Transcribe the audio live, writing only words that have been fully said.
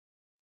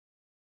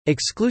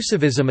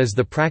Exclusivism is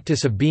the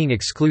practice of being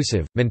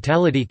exclusive,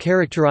 mentality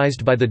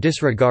characterized by the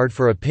disregard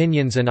for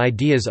opinions and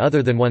ideas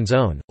other than one's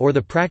own, or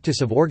the practice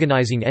of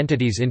organizing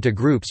entities into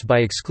groups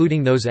by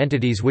excluding those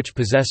entities which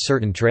possess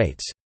certain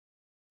traits.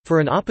 For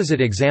an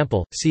opposite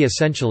example, see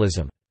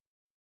essentialism.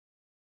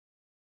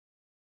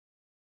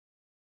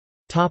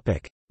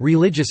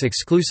 Religious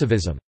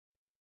exclusivism.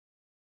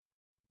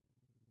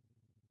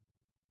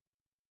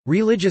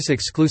 Religious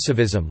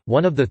exclusivism,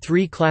 one of the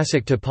three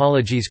classic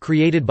typologies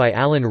created by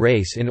Alan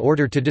Race in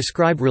order to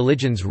describe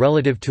religions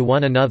relative to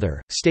one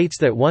another, states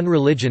that one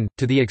religion,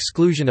 to the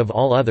exclusion of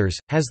all others,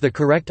 has the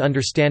correct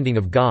understanding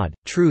of God,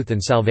 truth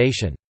and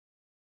salvation.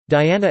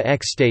 Diana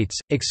X states,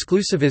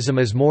 exclusivism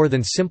is more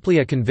than simply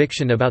a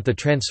conviction about the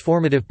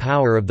transformative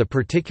power of the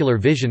particular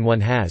vision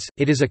one has,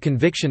 it is a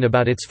conviction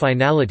about its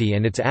finality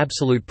and its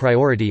absolute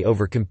priority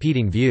over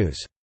competing views.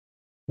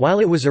 While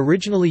it was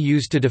originally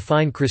used to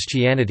define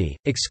Christianity,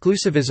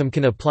 exclusivism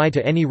can apply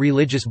to any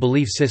religious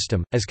belief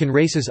system, as can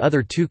Race's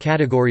other two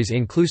categories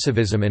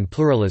inclusivism and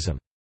pluralism.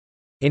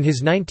 In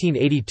his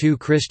 1982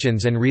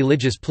 Christians and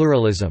Religious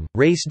Pluralism,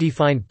 Race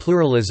defined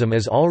pluralism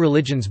as all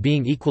religions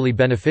being equally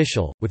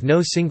beneficial, with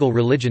no single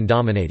religion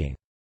dominating.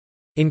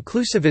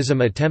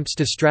 Inclusivism attempts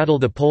to straddle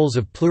the poles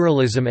of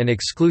pluralism and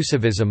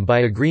exclusivism by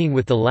agreeing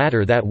with the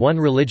latter that one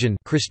religion,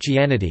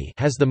 Christianity,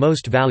 has the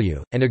most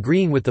value, and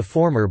agreeing with the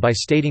former by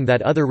stating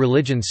that other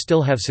religions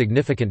still have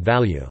significant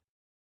value.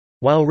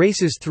 While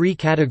Race's three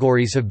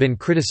categories have been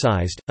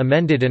criticized,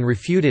 amended and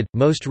refuted,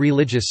 most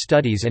religious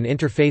studies and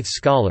interfaith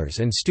scholars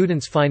and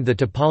students find the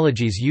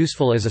typologies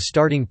useful as a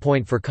starting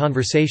point for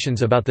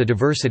conversations about the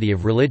diversity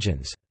of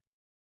religions.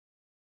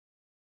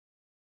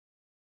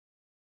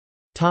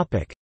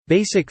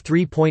 Basic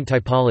three-point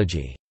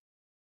typology.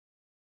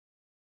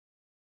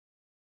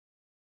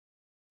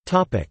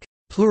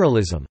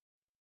 Pluralism.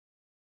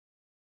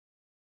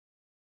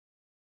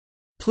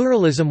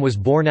 Pluralism was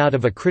born out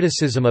of a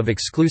criticism of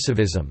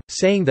exclusivism,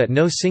 saying that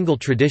no single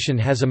tradition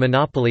has a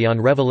monopoly on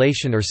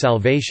revelation or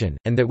salvation,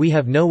 and that we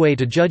have no way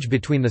to judge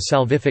between the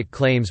salvific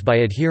claims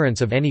by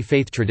adherents of any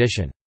faith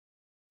tradition.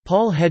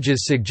 Paul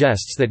Hedges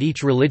suggests that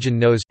each religion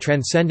knows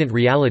transcendent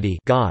reality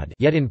God,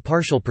 yet in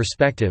partial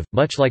perspective,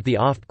 much like the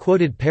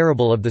oft-quoted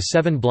parable of the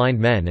 7 blind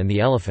men and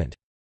the elephant.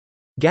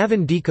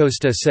 Gavin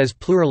DeCosta says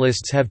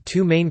pluralists have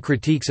two main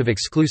critiques of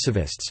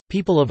exclusivists: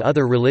 people of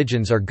other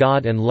religions are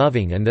God and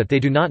loving and that they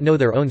do not know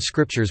their own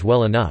scriptures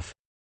well enough.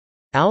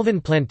 Alvin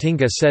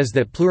Plantinga says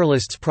that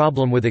pluralists'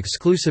 problem with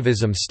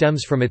exclusivism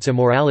stems from its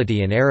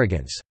immorality and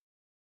arrogance.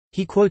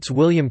 He quotes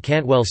William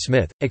Cantwell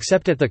Smith,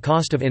 "Except at the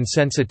cost of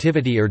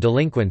insensitivity or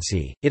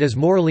delinquency, it is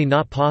morally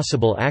not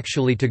possible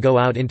actually to go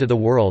out into the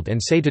world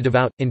and say to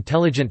devout,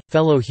 intelligent,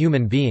 fellow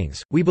human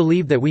beings, we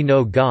believe that we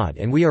know God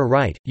and we are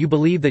right, you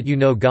believe that you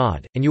know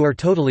God, and you are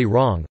totally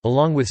wrong."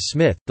 Along with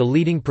Smith, the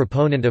leading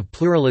proponent of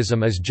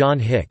pluralism is John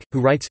Hick,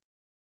 who writes,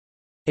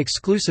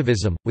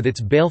 "Exclusivism, with its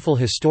baleful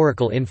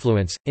historical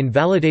influence,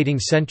 invalidating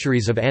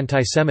centuries of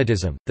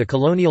antisemitism, the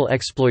colonial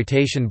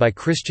exploitation by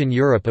Christian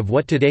Europe of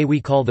what today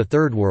we call the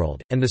Third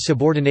World, and the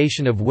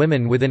subordination of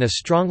women within a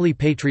strongly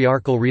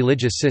patriarchal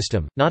religious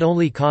system, not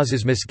only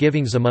causes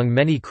misgivings among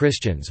many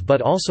Christians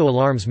but also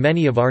alarms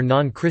many of our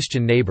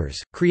non-Christian neighbors,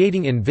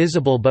 creating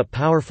invisible but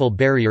powerful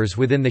barriers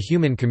within the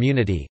human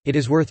community." It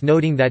is worth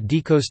noting that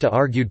DeCosta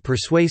argued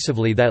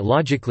persuasively that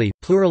logically,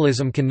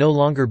 pluralism can no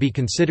longer be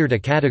considered a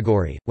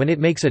category. When it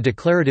makes a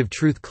declarative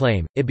truth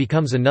claim, it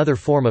becomes another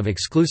form of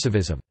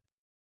exclusivism.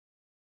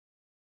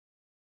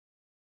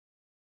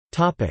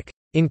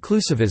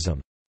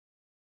 Inclusivism.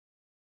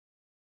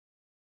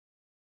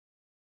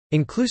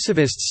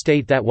 Inclusivists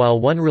state that while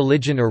one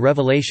religion or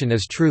revelation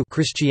is true,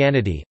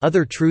 Christianity,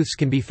 other truths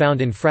can be found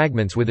in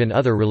fragments within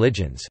other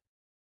religions.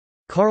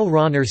 Karl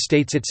Rahner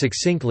states it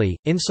succinctly,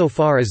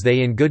 insofar as they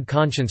in good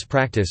conscience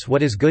practice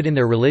what is good in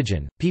their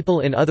religion,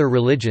 people in other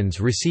religions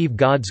receive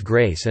God's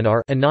grace and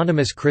are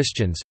anonymous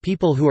Christians,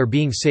 people who are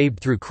being saved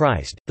through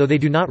Christ, though they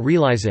do not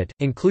realize it.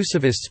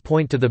 Inclusivists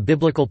point to the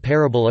biblical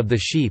parable of the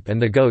sheep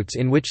and the goats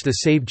in which the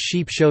saved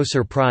sheep show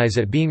surprise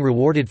at being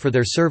rewarded for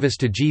their service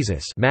to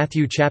Jesus.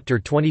 Matthew chapter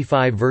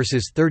 25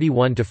 verses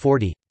 31 to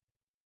 40.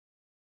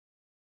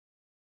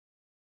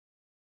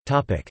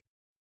 Topic: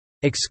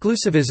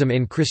 Exclusivism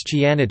in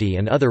Christianity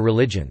and other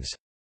religions.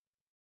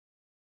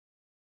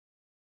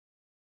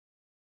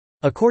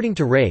 According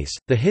to Race,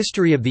 the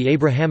history of the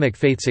Abrahamic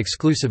faith's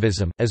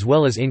exclusivism, as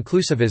well as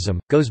inclusivism,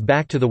 goes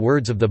back to the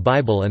words of the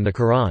Bible and the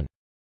Quran.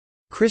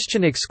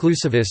 Christian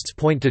exclusivists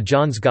point to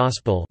John's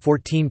Gospel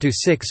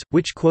 14-6,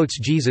 which quotes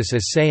Jesus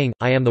as saying,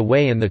 "I am the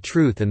way and the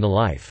truth and the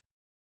life.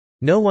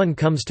 No one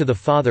comes to the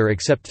Father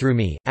except through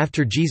me."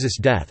 After Jesus'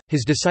 death,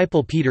 his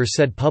disciple Peter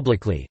said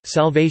publicly,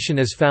 "Salvation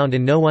is found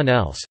in no one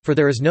else, for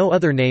there is no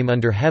other name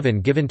under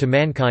heaven given to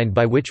mankind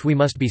by which we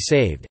must be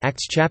saved."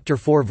 Acts chapter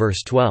 4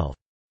 verse 12.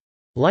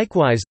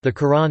 Likewise, the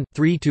Quran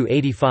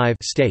 3-85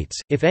 states,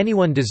 "If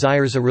anyone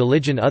desires a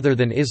religion other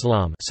than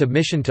Islam,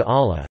 submission to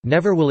Allah,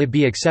 never will it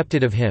be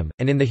accepted of him,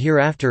 and in the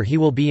hereafter he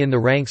will be in the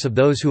ranks of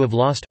those who have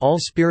lost all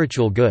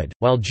spiritual good."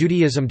 While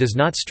Judaism does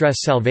not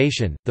stress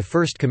salvation, the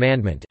first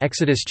commandment,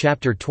 Exodus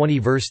chapter 20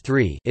 verse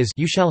 3, is,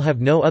 "You shall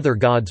have no other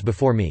gods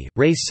before me."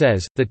 Race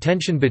says, the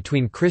tension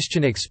between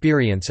Christian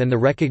experience and the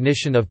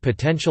recognition of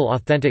potential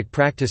authentic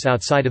practice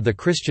outside of the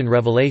Christian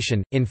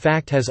revelation, in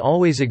fact has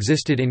always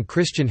existed in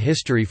Christian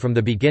history from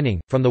the beginning.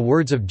 From the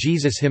words of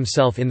Jesus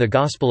himself in the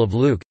Gospel of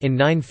Luke, in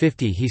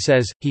 9:50 he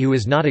says, "He who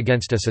is not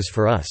against us is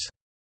for us."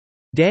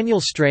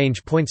 Daniel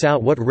Strange points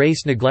out what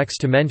Race neglects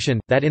to mention,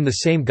 that in the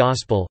same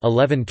Gospel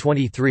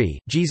 11:23,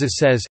 Jesus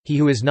says, "He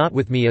who is not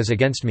with me is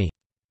against me."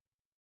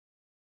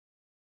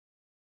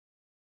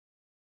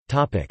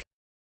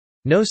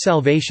 No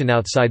salvation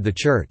outside the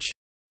Church.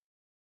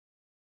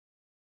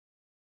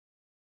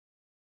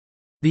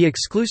 The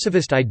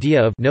exclusivist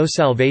idea of no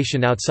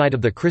salvation outside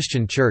of the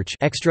Christian Church,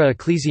 extra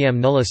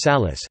ecclesiam nulla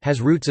salus, has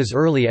roots as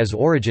early as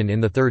Origen in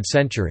the 3rd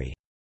century.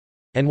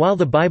 And while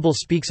the Bible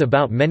speaks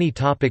about many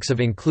topics of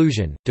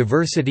inclusion,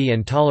 diversity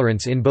and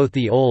tolerance in both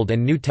the Old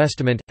and New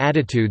Testament,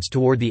 attitudes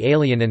toward the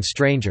alien and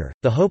stranger,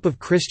 the hope of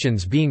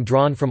Christians being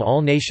drawn from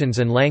all nations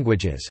and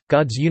languages,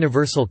 God's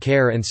universal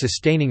care and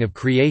sustaining of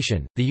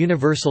creation, the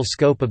universal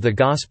scope of the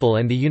gospel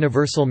and the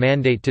universal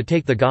mandate to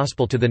take the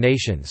gospel to the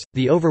nations,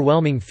 the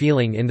overwhelming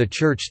feeling in the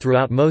Church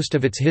throughout most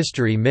of its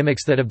history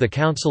mimics that of the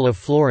Council of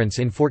Florence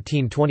in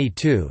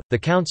 1422. The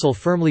Council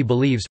firmly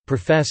believes,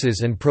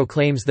 professes and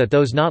proclaims that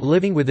those not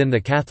living within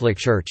the Catholic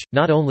Church,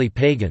 not only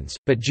pagans,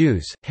 but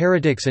Jews,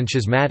 heretics and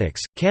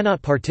schismatics,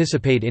 cannot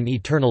participate in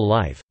eternal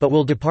life, but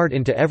will depart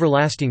into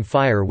everlasting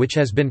fire which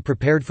has been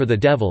prepared for the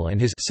devil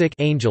and his sick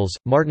angels.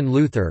 Martin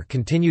Luther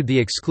continued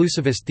the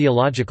exclusivist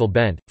theological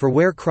bent, for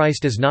where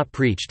Christ is not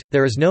preached,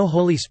 there is no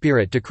Holy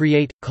Spirit to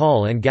create,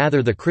 call and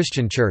gather the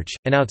Christian Church,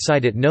 and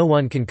outside it no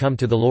one can come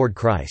to the Lord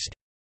Christ.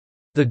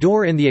 The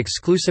door in the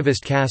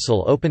exclusivist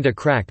castle opened a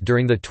crack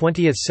during the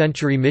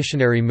 20th-century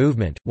missionary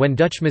movement, when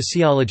Dutch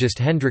missiologist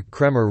Hendrik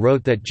Kremer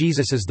wrote that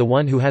Jesus is the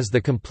one who has the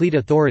complete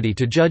authority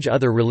to judge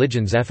other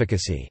religions'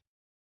 efficacy.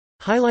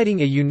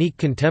 Highlighting a unique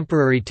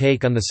contemporary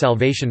take on the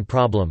salvation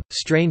problem,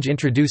 Strange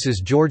introduces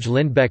George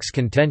Lindbeck's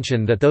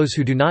contention that those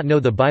who do not know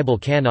the Bible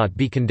cannot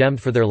be condemned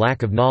for their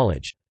lack of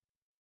knowledge.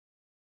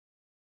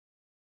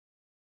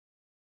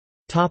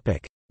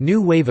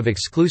 New wave of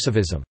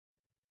exclusivism.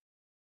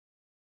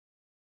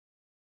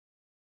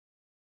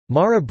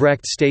 Mara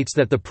Brecht states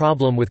that the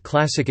problem with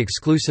classic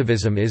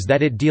exclusivism is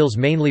that it deals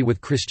mainly with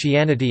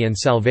Christianity and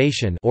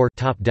salvation, or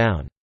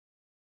top-down.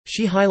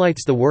 She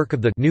highlights the work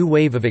of the new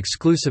wave of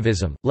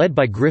exclusivism, led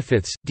by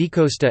Griffiths,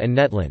 DeCosta and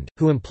Netland,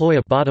 who employ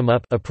a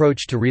bottom-up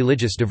approach to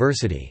religious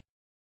diversity.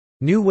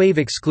 New wave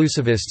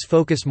exclusivists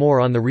focus more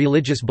on the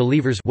religious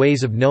believers'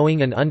 ways of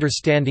knowing and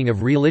understanding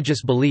of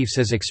religious beliefs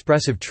as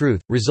expressive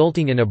truth,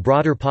 resulting in a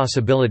broader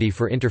possibility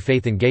for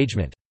interfaith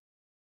engagement.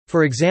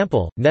 For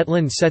example,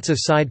 Netland sets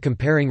aside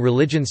comparing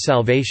religion's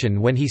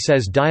salvation when he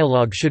says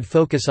dialogue should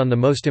focus on the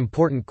most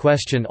important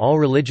question all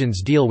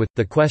religions deal with,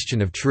 the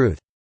question of truth.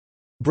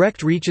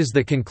 Brecht reaches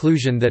the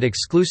conclusion that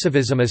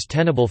exclusivism is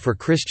tenable for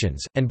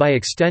Christians, and by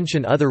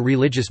extension other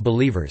religious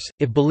believers,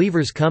 if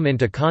believers come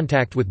into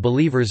contact with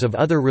believers of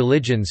other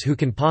religions who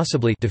can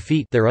possibly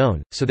defeat their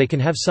own, so they can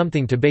have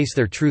something to base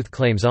their truth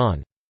claims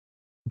on.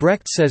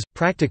 Brecht says,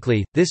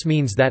 practically, this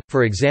means that,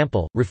 for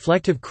example,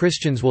 reflective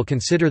Christians will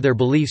consider their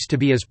beliefs to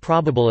be as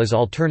probable as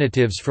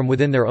alternatives from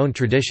within their own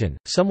tradition,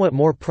 somewhat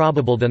more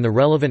probable than the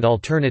relevant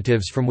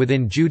alternatives from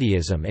within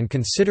Judaism and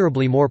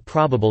considerably more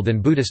probable than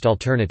Buddhist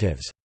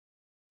alternatives.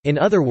 In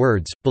other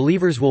words,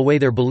 believers will weigh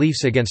their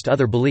beliefs against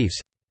other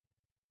beliefs.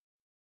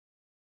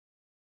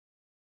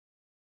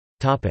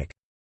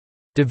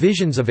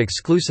 Divisions of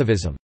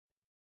exclusivism.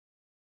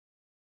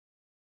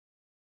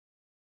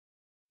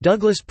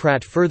 Douglas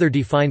Pratt further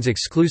defines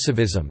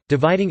exclusivism,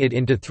 dividing it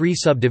into 3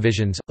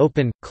 subdivisions: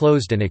 open,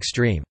 closed and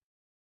extreme.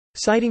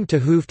 Citing 't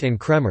Hooft and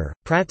Kremer,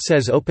 Pratt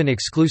says open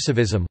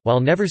exclusivism, while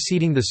never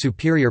ceding the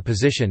superior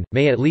position,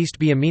 may at least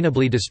be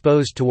amenably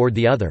disposed toward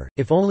the other,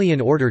 if only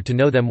in order to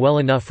know them well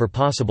enough for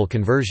possible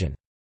conversion.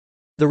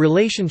 The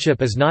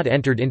relationship is not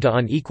entered into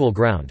on equal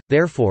ground,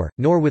 therefore,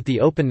 nor with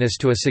the openness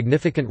to a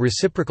significant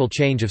reciprocal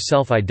change of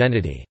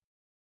self-identity.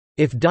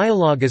 If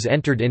dialogue is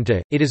entered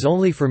into, it is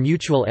only for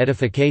mutual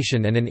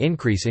edification and an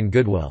increase in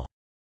goodwill.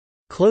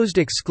 Closed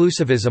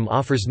exclusivism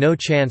offers no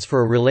chance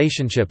for a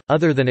relationship,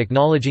 other than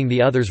acknowledging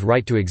the other's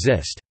right to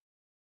exist.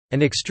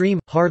 An extreme,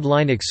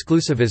 hard-line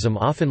exclusivism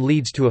often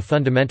leads to a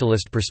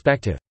fundamentalist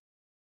perspective.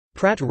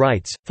 Pratt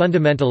writes,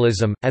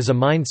 fundamentalism, as a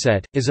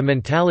mindset, is a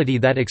mentality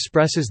that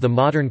expresses the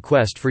modern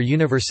quest for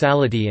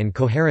universality and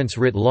coherence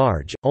writ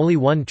large, only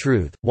one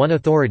truth, one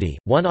authority,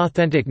 one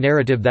authentic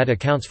narrative that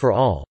accounts for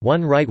all,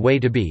 one right way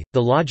to be.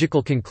 The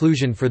logical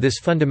conclusion for this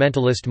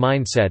fundamentalist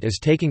mindset is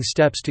taking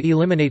steps to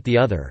eliminate the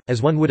other,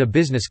 as one would a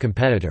business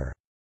competitor.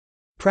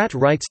 Pratt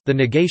writes, the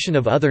negation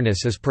of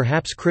otherness is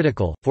perhaps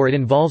critical, for it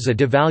involves a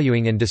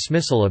devaluing and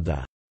dismissal of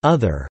the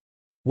other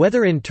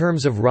whether in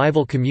terms of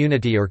rival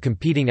community or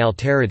competing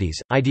alterities,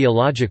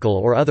 ideological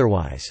or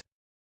otherwise.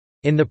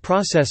 In the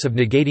process of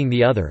negating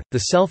the other, the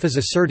self is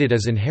asserted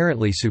as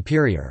inherently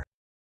superior.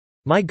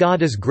 My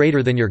God is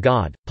greater than your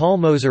God. Paul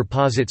Moser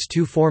posits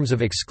two forms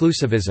of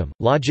exclusivism: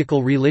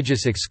 logical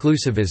religious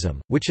exclusivism,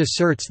 which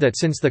asserts that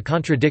since the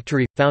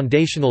contradictory,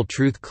 foundational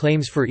truth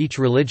claims for each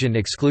religion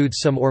excludes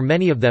some or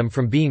many of them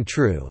from being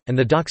true, and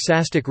the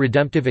doxastic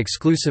redemptive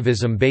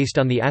exclusivism based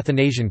on the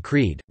Athanasian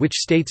Creed, which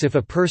states if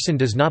a person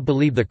does not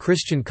believe the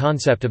Christian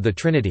concept of the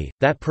Trinity,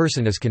 that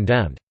person is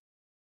condemned.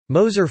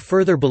 Moser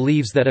further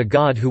believes that a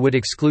God who would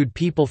exclude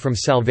people from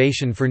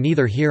salvation for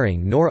neither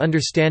hearing nor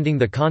understanding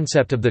the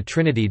concept of the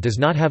Trinity does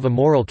not have a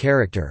moral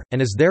character,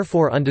 and is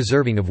therefore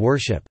undeserving of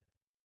worship.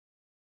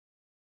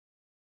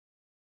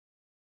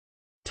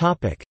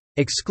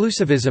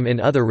 Exclusivism in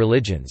other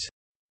religions.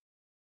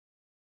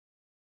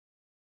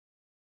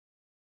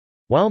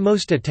 While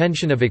most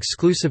attention of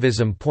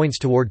exclusivism points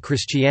toward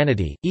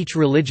Christianity, each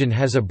religion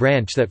has a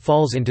branch that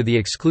falls into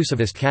the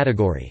exclusivist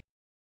category.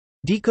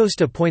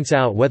 DeCosta points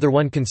out whether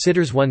one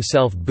considers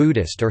oneself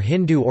Buddhist or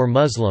Hindu or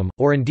Muslim,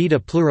 or indeed a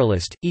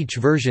pluralist, each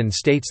version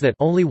states that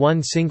only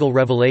one single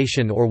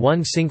revelation or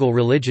one single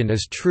religion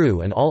is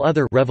true and all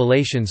other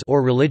revelations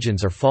or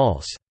religions are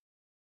false.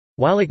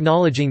 While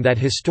acknowledging that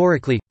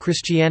historically,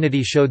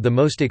 Christianity showed the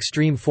most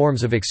extreme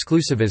forms of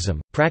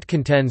exclusivism, Pratt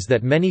contends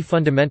that many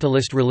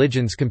fundamentalist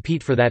religions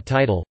compete for that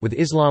title, with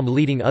Islam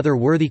leading other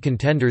worthy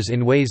contenders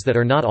in ways that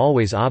are not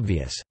always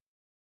obvious.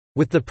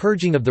 With the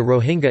purging of the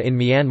Rohingya in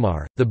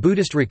Myanmar, the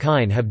Buddhist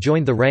Rakhine have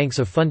joined the ranks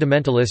of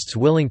fundamentalists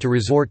willing to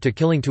resort to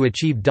killing to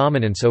achieve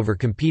dominance over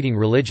competing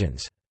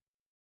religions.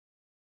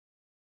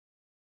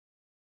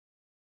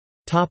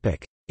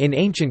 In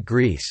ancient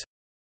Greece,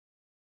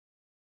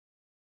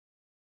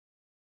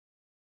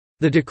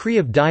 the decree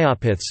of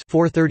Diopiths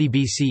 430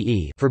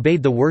 BCE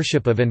forbade the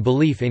worship of and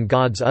belief in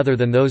gods other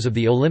than those of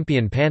the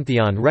Olympian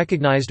pantheon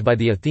recognized by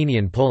the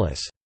Athenian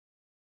polis.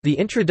 The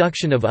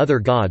introduction of other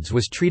gods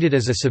was treated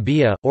as a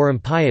sabia, or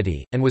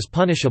impiety, and was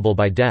punishable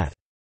by death.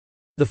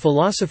 The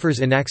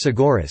philosophers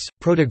Anaxagoras,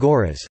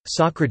 Protagoras,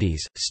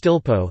 Socrates,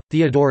 Stilpo,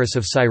 Theodorus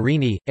of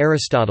Cyrene,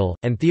 Aristotle,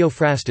 and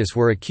Theophrastus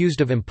were accused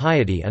of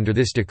impiety under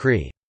this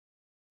decree.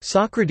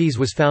 Socrates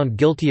was found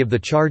guilty of the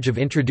charge of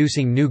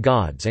introducing new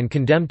gods and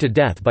condemned to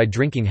death by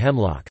drinking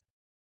hemlock.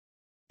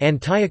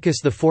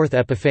 Antiochus IV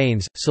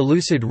Epiphanes,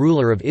 Seleucid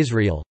ruler of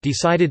Israel,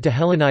 decided to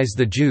Hellenize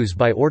the Jews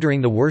by ordering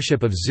the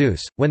worship of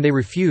Zeus. When they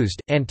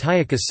refused,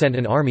 Antiochus sent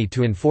an army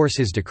to enforce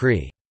his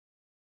decree.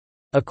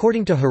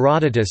 According to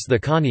Herodotus, the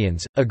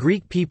Chonians, a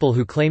Greek people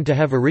who claimed to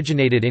have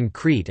originated in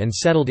Crete and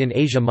settled in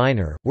Asia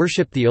Minor,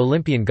 worshipped the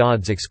Olympian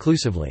gods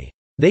exclusively.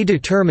 They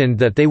determined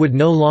that they would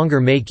no longer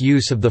make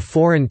use of the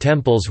foreign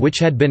temples which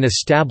had been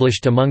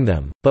established among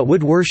them, but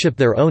would worship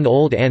their own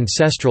old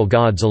ancestral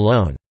gods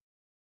alone.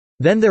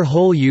 Then their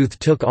whole youth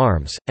took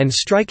arms, and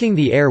striking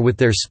the air with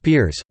their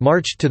spears,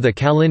 marched to the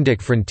Kalindic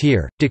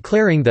frontier,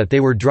 declaring that they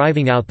were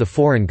driving out the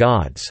foreign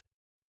gods.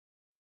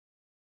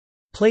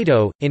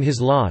 Plato, in his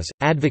Laws,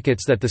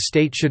 advocates that the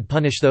state should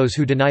punish those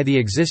who deny the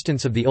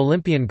existence of the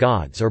Olympian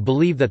gods or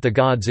believe that the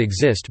gods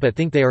exist but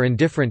think they are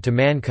indifferent to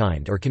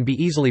mankind or can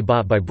be easily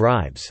bought by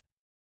bribes.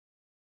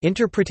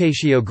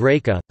 Interpretatio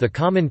Graeca, the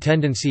common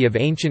tendency of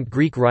ancient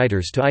Greek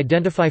writers to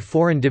identify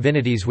foreign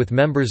divinities with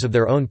members of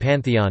their own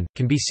pantheon,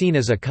 can be seen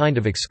as a kind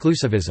of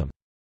exclusivism.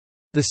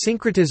 The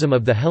syncretism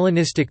of the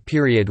Hellenistic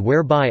period,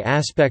 whereby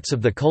aspects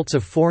of the cults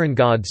of foreign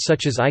gods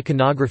such as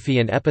iconography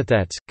and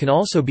epithets, can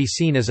also be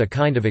seen as a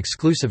kind of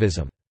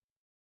exclusivism.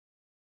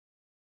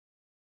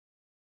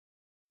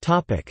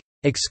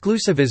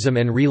 Exclusivism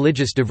and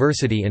religious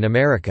diversity in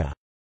America.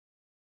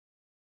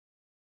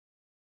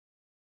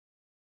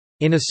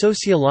 In a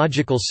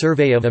sociological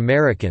survey of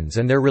Americans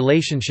and their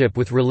relationship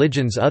with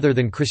religions other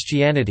than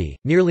Christianity,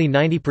 nearly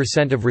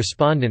 90% of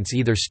respondents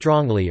either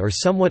strongly or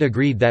somewhat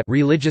agreed that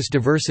religious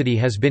diversity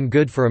has been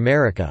good for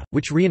America,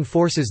 which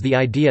reinforces the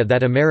idea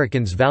that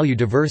Americans value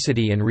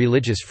diversity and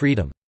religious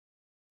freedom.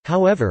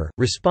 However,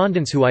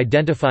 respondents who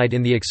identified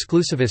in the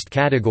exclusivist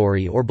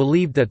category or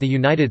believed that the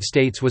United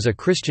States was a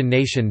Christian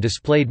nation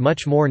displayed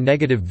much more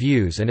negative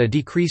views and a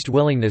decreased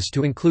willingness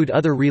to include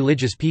other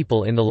religious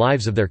people in the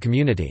lives of their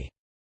community.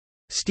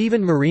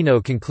 Stephen Marino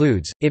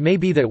concludes, it may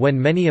be that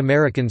when many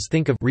Americans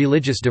think of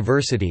religious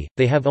diversity,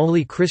 they have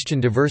only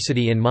Christian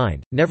diversity in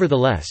mind.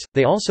 Nevertheless,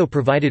 they also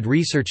provided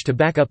research to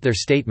back up their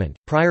statement.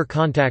 Prior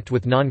contact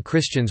with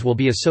non-Christians will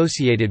be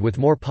associated with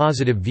more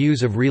positive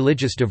views of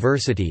religious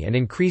diversity and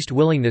increased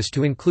willingness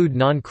to include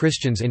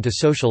non-Christians into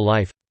social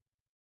life.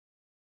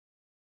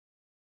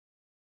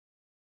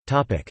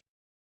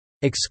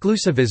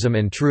 Exclusivism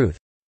and truth.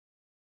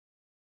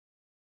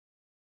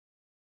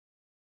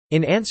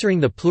 In answering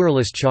the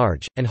pluralist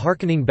charge, and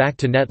hearkening back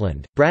to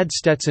Netland, Brad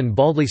Stetson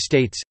baldly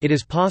states, "It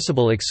is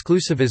possible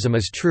exclusivism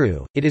is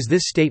true. It is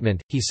this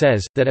statement," he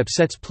says, "that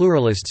upsets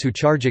pluralists who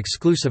charge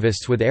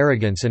exclusivists with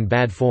arrogance and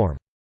bad form."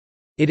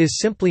 It is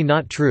simply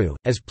not true,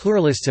 as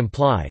pluralists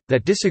imply,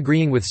 that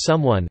disagreeing with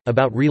someone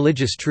about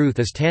religious truth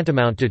is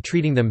tantamount to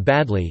treating them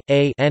badly.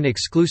 An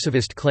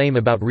exclusivist claim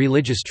about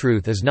religious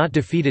truth is not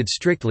defeated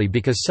strictly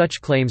because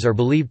such claims are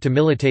believed to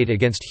militate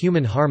against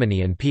human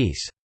harmony and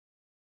peace.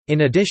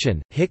 In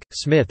addition, Hick,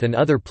 Smith and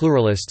other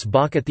pluralists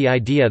balk at the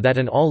idea that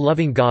an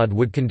all-loving God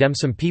would condemn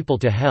some people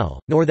to hell,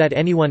 nor that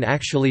anyone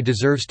actually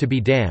deserves to be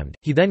damned.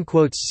 He then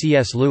quotes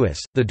C.S. Lewis,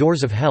 "The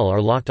doors of hell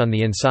are locked on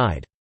the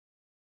inside."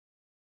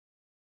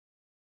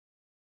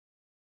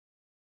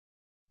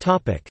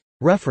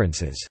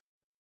 References